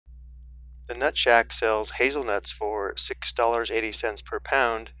The nut shack sells hazelnuts for $6.80 per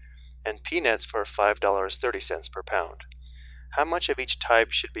pound and peanuts for $5.30 per pound. How much of each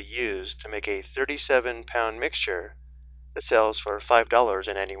type should be used to make a 37-pound mixture that sells for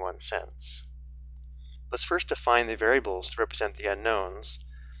 $5.91? Let's first define the variables to represent the unknowns.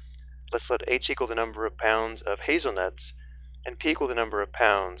 Let's let H equal the number of pounds of hazelnuts and P equal the number of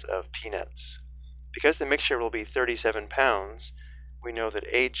pounds of peanuts. Because the mixture will be 37 pounds, we know that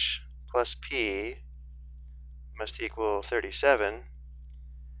H plus P must equal 37.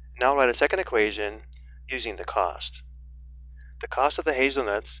 Now I'll write a second equation using the cost. The cost of the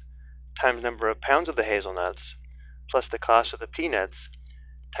hazelnuts times number of pounds of the hazelnuts plus the cost of the peanuts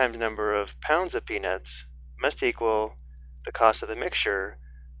times number of pounds of peanuts must equal the cost of the mixture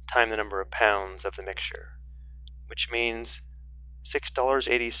times the number of pounds of the mixture, which means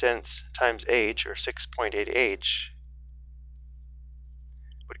 $6.80 times H, or 6.8H,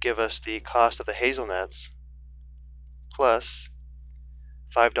 would give us the cost of the hazelnuts plus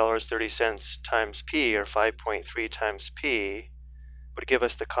 $5.30 times P, or 5.3 times P, would give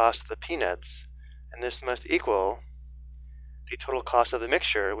us the cost of the peanuts, and this must equal the total cost of the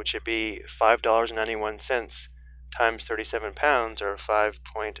mixture, which would be $5.91 times 37 pounds, or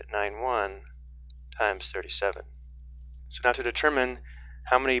 5.91 times 37. So now to determine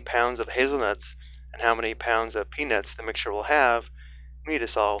how many pounds of hazelnuts and how many pounds of peanuts the mixture will have, we need to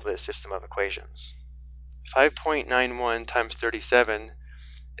solve this system of equations. 5.91 times 37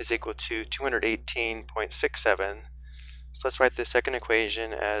 is equal to 218.67. So let's write the second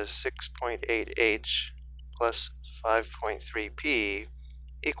equation as 6.8H plus 5.3P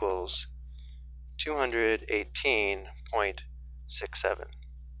equals 218.67.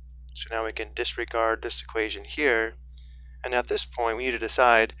 So now we can disregard this equation here, and at this point we need to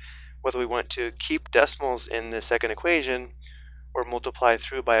decide whether we want to keep decimals in the second equation or multiply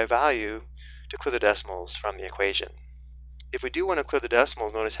through by a value to clear the decimals from the equation. If we do want to clear the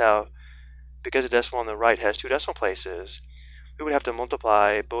decimals, notice how, because the decimal on the right has two decimal places, we would have to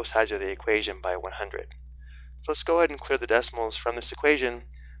multiply both sides of the equation by 100. So let's go ahead and clear the decimals from this equation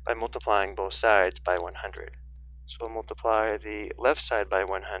by multiplying both sides by 100. So we'll multiply the left side by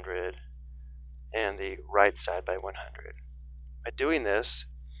 100 and the right side by 100. By doing this,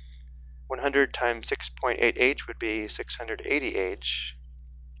 100 times 6.8H would be 680H,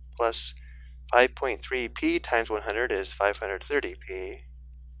 plus 5.3P times 100 is 530P.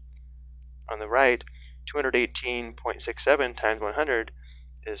 On the right, 218.67 times 100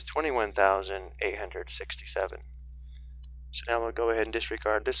 is 21,867. So now we'll go ahead and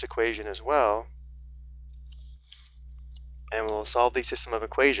disregard this equation as well, and we'll solve the system of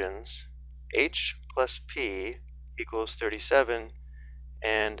equations. H plus P equals 37,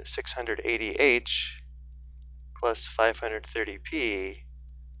 and 680H plus 530P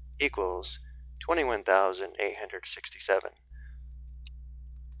equals 21,867.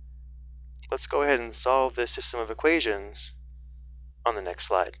 Let's go ahead and solve this system of equations on the next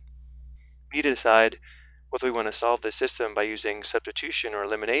slide. We need to decide whether we want to solve this system by using substitution or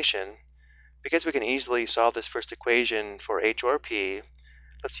elimination. Because we can easily solve this first equation for H or P,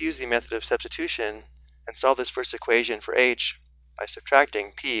 let's use the method of substitution and solve this first equation for H by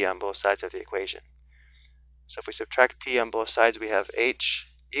subtracting P on both sides of the equation. So if we subtract P on both sides, we have H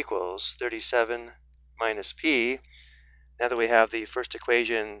equals 37 minus P. Now that we have the first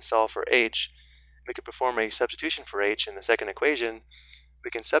equation solved for H, we can perform a substitution for H in the second equation. We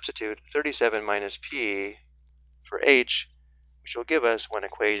can substitute 37 minus P for H, which will give us one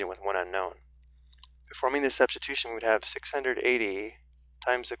equation with one unknown. Performing this substitution, we would have 680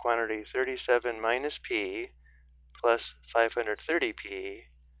 times the quantity 37 minus P plus 530P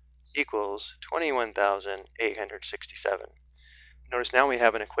equals 21,867. Notice now we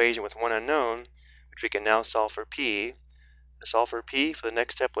have an equation with one unknown, which we can now solve for P. To solve for P, for the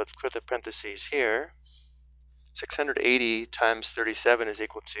next step, let's clear the parentheses here. 680 times 37 is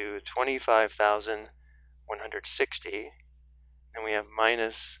equal to 25,160. And we have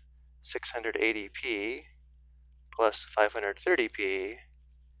minus 680P plus 530P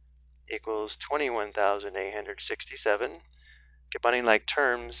equals 21,867. Combining like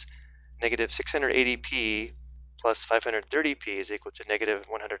terms, negative 680P plus 530P is equal to negative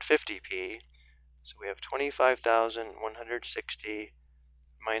 150P. So we have 25,160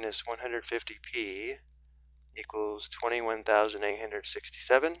 minus 150P equals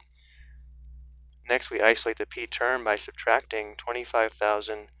 21,867. Next, we isolate the P term by subtracting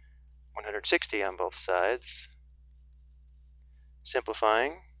 25,160 on both sides.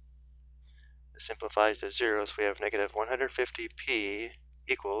 Simplifying, this simplifies to 0, so we have negative 150P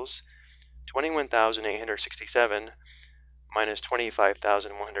equals 21,867 minus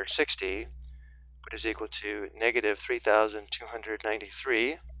 25,160. which is equal to negative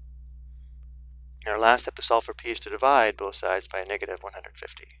 3,293. And our last step to solve for p is to divide both sides by a negative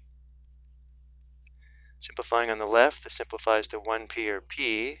 150. Simplifying on the left, this simplifies to 1p or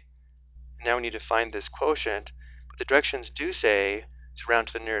p. And now we need to find this quotient, but the directions do say to round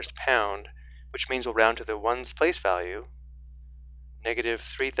to the nearest pound, which means we'll round to the ones place value. Negative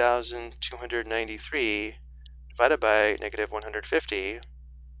 3,293 divided by negative 150,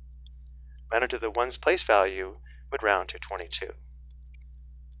 rounded to the ones place value, would round to 22.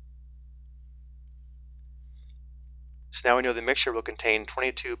 So now we know the mixture will contain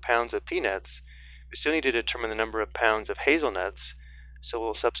 22 pounds of peanuts. We still need to determine the number of pounds of hazelnuts, so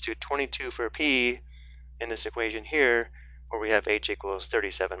we'll substitute 22 for p in this equation here, where we have h equals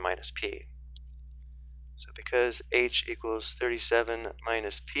 37 minus p. So because h equals 37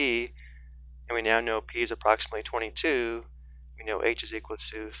 minus p, and we now know p is approximately 22, we know h is equal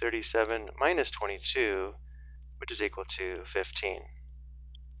to 37 minus 22, which is equal to 15.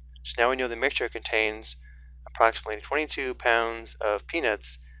 So now we know the mixture contains approximately 22 pounds of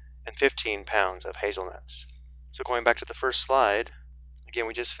peanuts and 15 pounds of hazelnuts. So going back to the first slide, again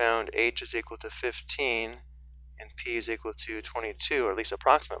we just found h is equal to 15 and p is equal to 22, or at least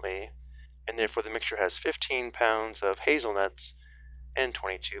approximately, and therefore the mixture has 15 pounds of hazelnuts and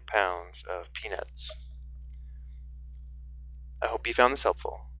 22 pounds of peanuts. I hope you found this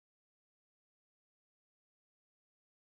helpful.